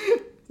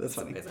 That's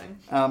funny.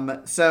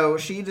 Amazing. So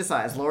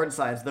Laura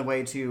decides the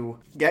way to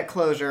get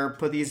closure,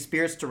 put these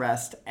spirits to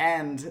rest,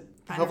 and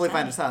hopefully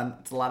find her son.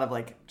 It's a lot of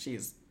like,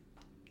 she's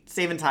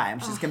saving time.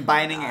 She's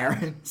combining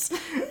errands.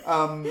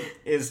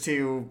 Is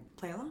to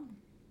play along.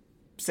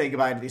 Say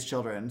goodbye to these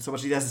children. So what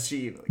she does is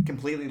she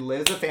completely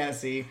lives a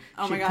fantasy.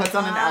 Oh she my God, puts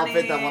on an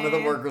outfit that one of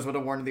the workers would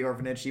have worn to the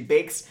orphanage. She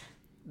bakes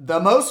the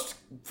most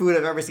food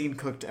I've ever seen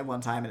cooked at one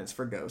time, and it's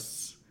for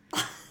ghosts.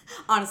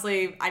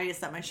 Honestly, I need to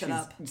set my shit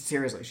up.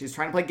 Seriously, she's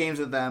trying to play games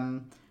with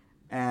them.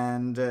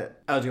 And, do you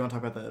want to talk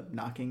about the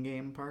knocking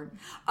game part?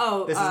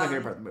 Oh, this is my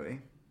favorite part of the movie.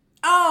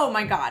 Oh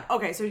my God.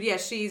 Okay, so yeah,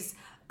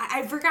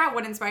 I forgot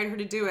what inspired her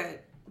to do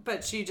it.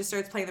 But she just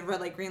starts playing the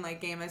red light, green light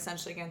game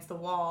essentially against the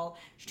wall.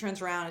 She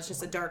turns around, it's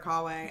just a dark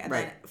hallway, and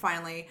then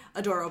finally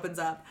a door opens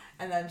up,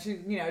 and then she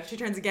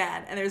turns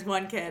again, and there's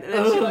one kid, and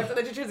then she looks, and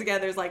then she turns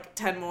again, there's like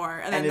 10 more,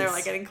 and then they're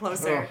like getting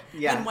closer.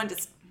 Yeah. And one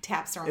just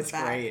taps her on the back.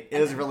 It's great.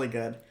 It is really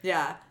good.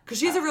 Yeah. Because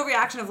she has a real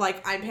reaction of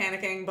like, I'm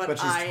panicking, but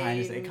she's trying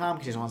to stay calm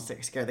because she doesn't want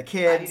to scare the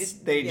kids.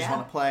 They just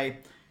want to play.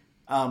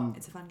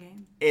 It's a fun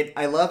game.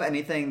 I love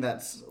anything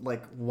that's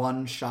like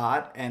one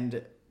shot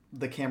and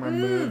the camera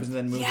moves and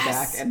then moves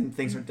back and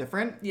things are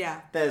different.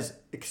 Yeah. That is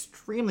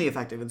extremely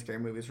effective in scary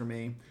movies for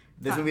me.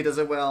 This movie does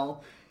it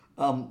well.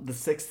 The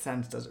Sixth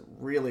Sense does it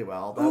really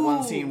well. That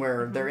one scene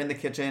where they're in the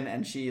kitchen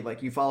and she,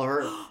 like, you follow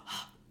her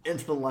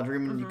into the laundry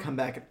room and you come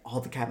back and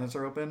all the cabinets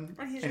are open.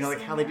 And you're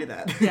like, how'd they do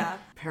that? Yeah.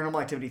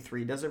 Paranormal Activity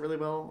 3 does it really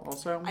well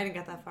also. I didn't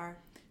get that far.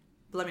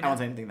 Let me know. I won't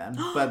say anything then.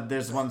 But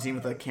there's one scene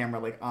with a camera,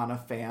 like, on a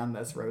fan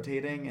that's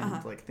rotating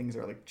and, like, things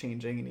are, like,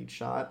 changing in each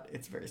shot.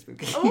 It's very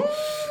spooky.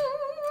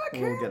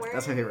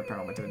 That's my favorite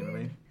Paranormal Activity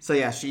movie. So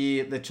yeah,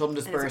 the children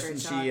disperse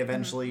and she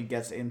eventually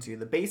gets into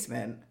the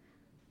basement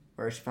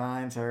where she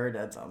finds her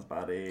dead son's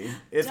body.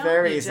 It's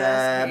very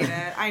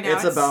sad. I know.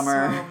 It's a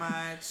bummer. So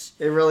much.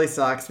 It really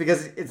sucks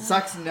because it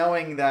sucks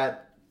knowing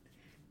that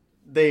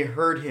they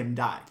heard him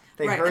die.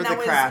 They heard the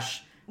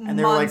crash and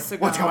they were like,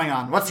 "What's going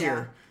on? What's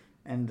here?"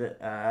 And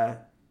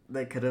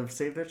they could have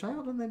saved their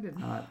child and they did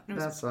not.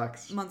 That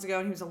sucks. Months ago,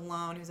 and he was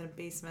alone. He was in a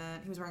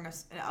basement. He was wearing an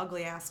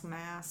ugly ass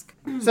mask.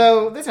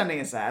 So this ending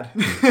is sad.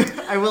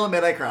 I will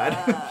admit I cried.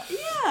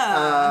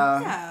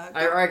 Yeah.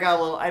 I got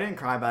a little. I didn't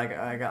cry, but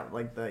I got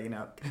like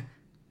the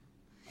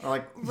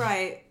like.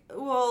 Right.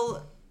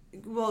 Well,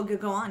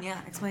 go on. Yeah.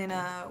 Explain.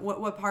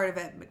 What part of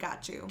it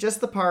got you?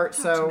 Just the part.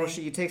 So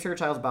she takes her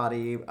child's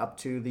body up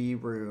to the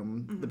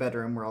room, the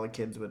bedroom where all the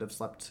kids would have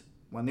slept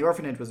when the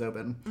orphanage was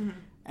open,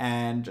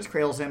 and just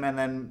cradles him, and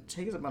then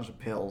takes a bunch of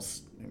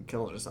pills and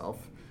kills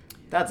herself.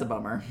 That's a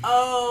bummer.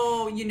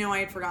 Oh, I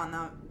had forgotten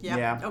that.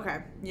 Yeah.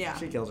 Okay. Yeah.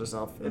 She kills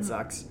herself. It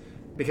sucks.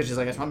 Because she's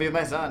like, I just want to be with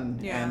my son.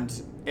 Yeah.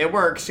 And it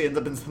works. She ends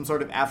up in some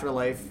sort of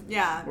afterlife.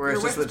 Yeah. Where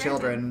it's just the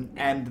children.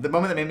 Yeah. And the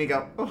moment that made me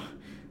go, oh,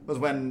 was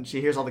when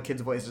she hears all the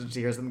kids' voices and she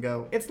hears them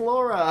go, it's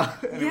Laura.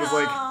 And it was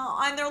like.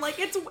 And they're like,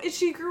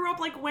 she grew up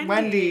like Wendy.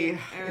 Wendy.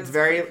 It's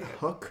very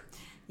Hook.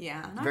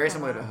 Yeah. Very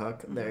similar to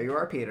Hook. There you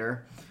are,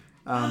 Peter.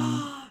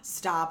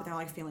 Stop. And they're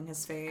like feeling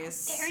his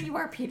face. There you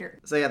are, Peter.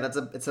 So yeah,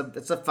 it's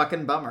a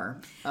fucking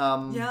bummer.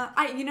 Yeah.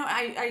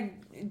 I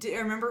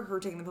remember her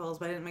taking the pills,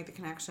 but I didn't make the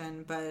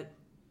connection. But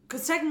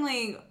because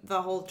technically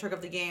the whole trick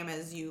of the game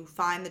is you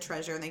find the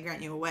treasure and they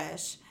grant you a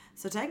wish.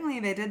 So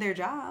technically they did their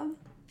job.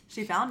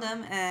 She found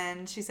him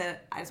and she said,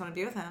 I just want to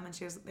be with him. And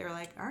they were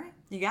like, all right,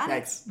 you got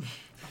it.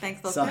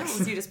 Thanks those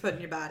pills you just put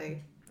in your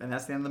body. And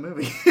that's the end of the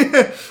movie.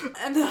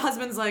 And the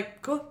husband's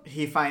like, cool.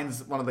 He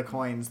finds one of the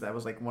coins that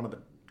was like one of the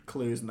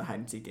clues in the hide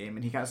and seek game,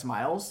 and he kind of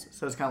smiles.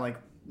 So it's kind of like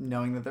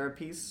knowing that they're a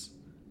piece.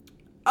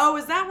 Oh,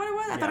 is that what it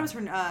was? I Yeah. thought it was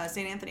her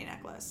St. Anthony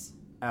necklace.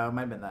 Oh, it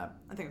might have been that.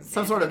 I think it was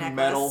Some St. sort of Anthony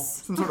metal.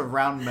 necklace. Some sort of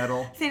round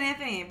metal. St.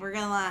 Anthony, we're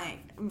gonna like,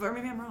 or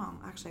maybe I'm wrong.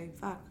 Actually,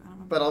 fuck, I don't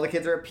remember. But all the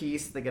kids are at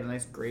peace. They get a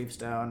nice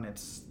gravestone.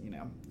 It's,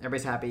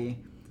 everybody's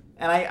happy.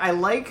 And I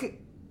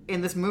like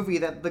in this movie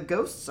that the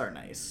ghosts are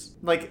nice.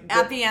 Like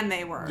At the end,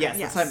 they were. Yes,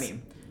 that's what I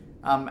mean.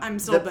 I'm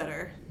still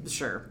bitter.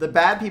 Sure. The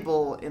bad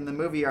people in the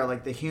movie are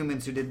like the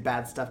humans who did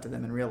bad stuff to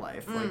them in real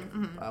life. Like,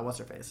 what's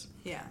her face?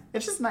 Yeah.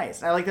 It's just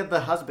nice. I like that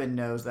the husband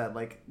knows that,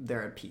 like,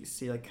 they're at peace.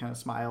 He, like, kind of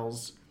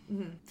smiles.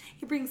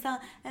 He brings on,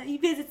 he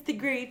visits the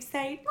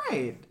gravesite.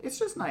 Right. It's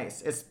just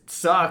nice. It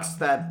sucks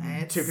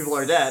that 2 people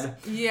are dead.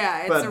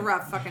 Yeah, it's but- a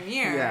rough fucking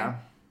year. Yeah.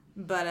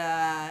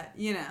 But,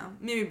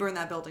 maybe burn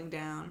that building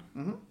down.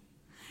 Mm-hmm.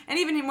 And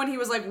even when he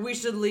was like, we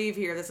should leave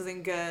here, this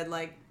isn't good,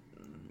 like,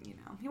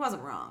 he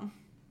wasn't wrong.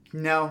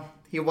 No,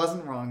 he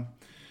wasn't wrong.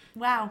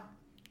 Wow.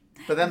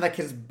 But then that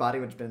kid's body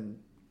would have been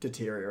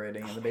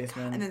deteriorating in the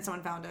basement. And then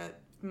someone found it.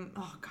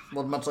 Oh, God.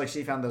 Well, much like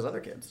she found those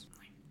other kids.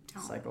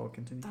 Don't. Cycle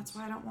continues. That's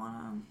why I don't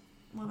want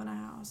to live in a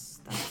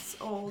house that's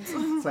old.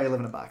 That's why you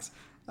live in a box.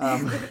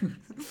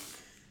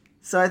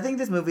 So I think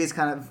this movie is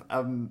kind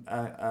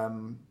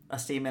of a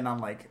statement on,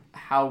 like,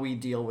 how we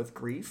deal with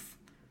grief.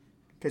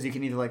 Because you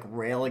can either, like,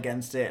 rail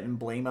against it and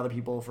blame other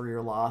people for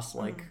your loss,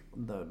 like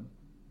the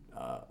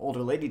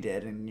older lady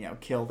did,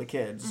 and, kill the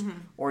kids.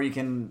 Or you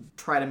can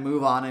try to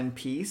move on in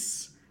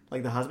peace,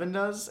 like the husband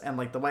does, and,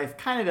 like, the wife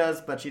kind of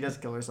does, but she does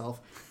kill herself.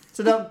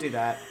 So don't do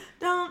that.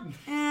 Don't do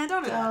that.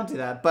 Don't do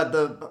that. But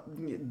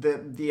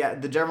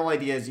the general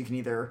idea is you can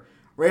either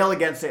rail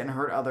against it and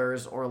hurt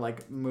others, or,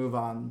 like, move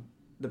on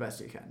the best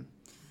you can.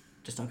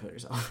 Just don't kill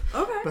yourself.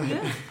 Okay,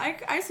 yeah.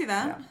 I see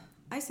that. Yeah.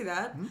 I see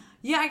that. Mm-hmm.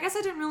 Yeah, I guess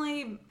I didn't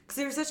really... Because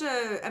there was such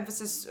a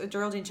emphasis,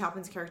 Geraldine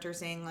Chaplin's character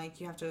saying, like,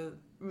 you have to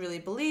really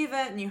believe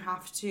it, and you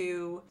have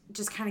to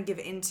just kind of give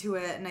into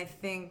it, and I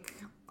think,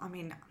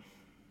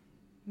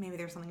 maybe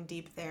there's something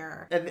deep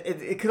there. And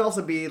it could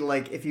also be,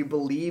 like, if you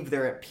believe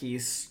they're at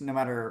peace, no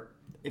matter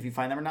if you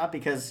find them or not,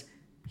 because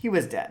he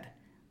was dead.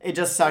 It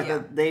just sucked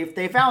that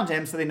they found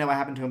him, so they know what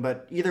happened to him,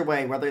 but either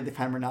way, whether they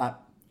find him or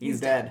not, he's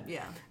dead.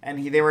 Yeah.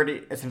 And they were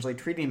essentially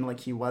treating him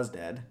like he was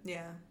dead.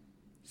 Yeah.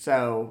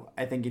 So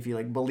I think if you,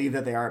 like, believe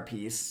that they are at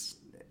peace,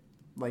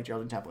 like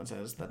Geraldine Chaplin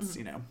says, that's,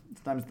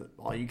 sometimes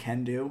all you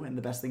can do and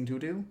the best thing to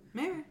do.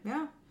 Maybe,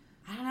 yeah.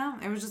 I don't know.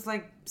 It was just,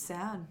 like,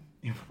 sad.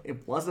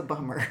 It was a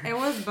bummer. It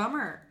was a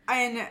bummer.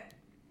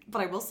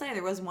 But I will say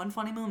there was one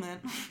funny moment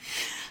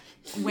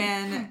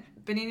when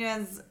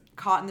Benigna's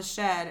caught in the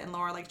shed and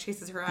Laura, like,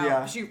 chases her out.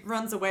 Yeah. She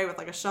runs away with,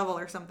 like, a shovel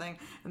or something.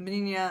 And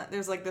Benigna,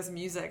 there's, like, this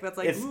music that's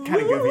like... It's kind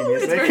of goofy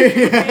music. It's very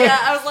goofy. Yeah,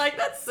 I was like,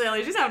 that's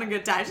silly. She's having a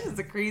good time. She's just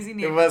a crazy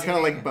name. It was kind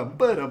of like...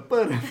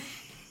 Ba-ba-da-ba-da.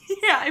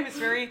 Yeah, it was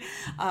very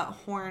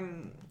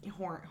horny?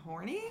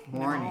 Horny.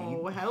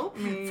 No, help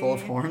me. Full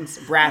of horns.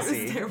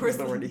 Brassy There was was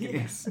the word you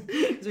can use.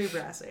 It was very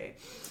brassy.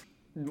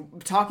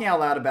 Talking out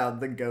loud about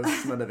the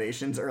ghost's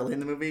motivations early in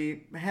the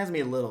movie has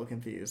me a little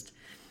confused.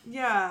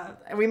 Yeah.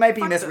 We might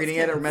be Fuck those misreading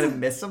it or kids. might have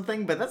missed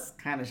something, but that's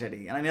kind of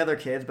shitty. And I know they're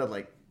kids, but,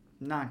 like,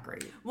 not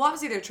great. Well,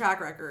 obviously their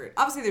track record.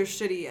 Obviously they're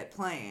shitty at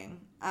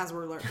playing, as we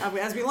learn.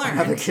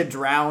 Another kid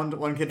drowned.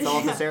 One kid fell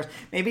off the stairs.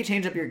 Maybe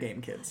change up your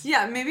game, kids.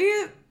 Yeah, maybe,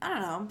 I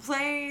don't know,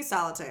 play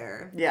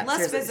solitaire. Yeah,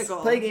 Less seriously.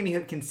 physical. Play a game you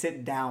can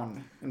sit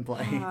down and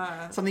play.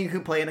 Something you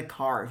could play in a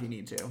car if you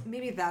need to.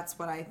 Maybe that's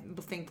what I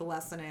think the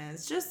lesson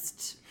is.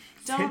 Just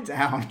don't... Sit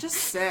down. Just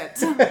sit.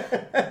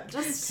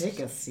 Just... Take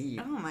a seat.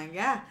 Oh my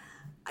God.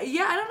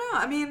 Yeah, I don't know.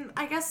 I mean,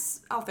 I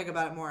guess I'll think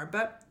about it more,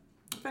 but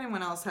if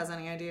anyone else has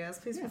any ideas,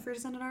 please feel free to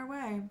send it our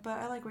way. But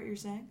I like what you're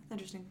saying.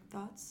 Interesting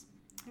thoughts.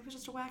 It was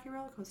just a wacky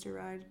roller coaster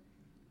ride.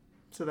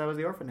 So that was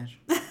The Orphanage.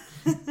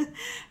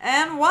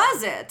 And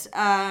was it?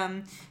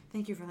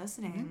 Thank you for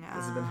listening.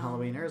 This has been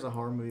Halloweeners, a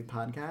horror movie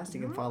podcast.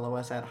 You can follow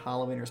us at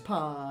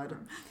HalloweenersPod.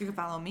 You can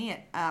follow me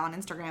on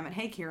Instagram at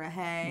Hey Kira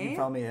Hey. You can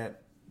follow me at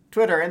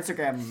Twitter,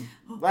 Instagram,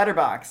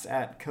 Letterboxd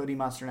at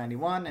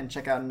CodyMonster91, and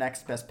check out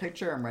Next Best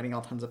Picture. I'm writing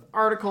all tons of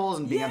articles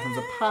and being on tons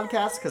of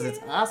podcasts because it's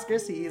Oscar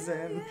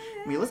season.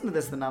 When you listen to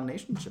this, the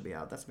nominations should be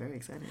out. That's very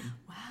exciting.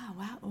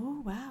 Wow.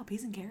 Oh, wow.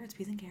 Peas and carrots.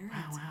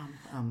 Wow.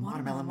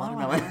 Watermelon.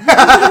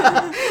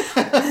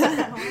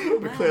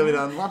 We're clearly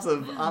done. Lots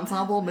of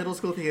ensemble middle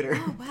school theater.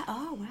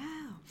 Oh, wow.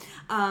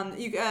 Thank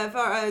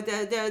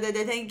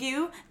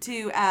you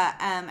to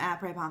at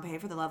Prey Pompey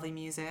for the lovely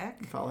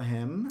music. Follow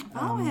him.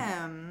 Follow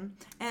him.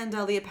 And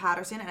Leah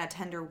Patterson at A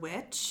Tender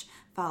Witch.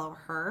 Follow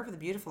her for the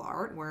beautiful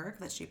artwork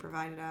that she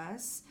provided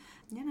us.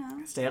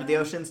 Stay out of the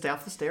ocean, stay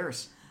off the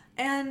stairs.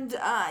 And,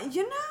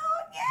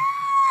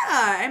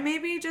 and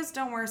maybe just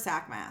don't wear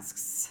sack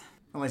masks.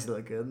 Unless you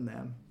look good in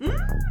them.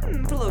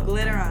 Put a little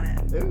glitter on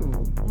it.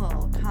 Ooh. A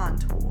little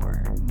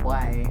contour.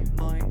 Why?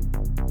 Boy.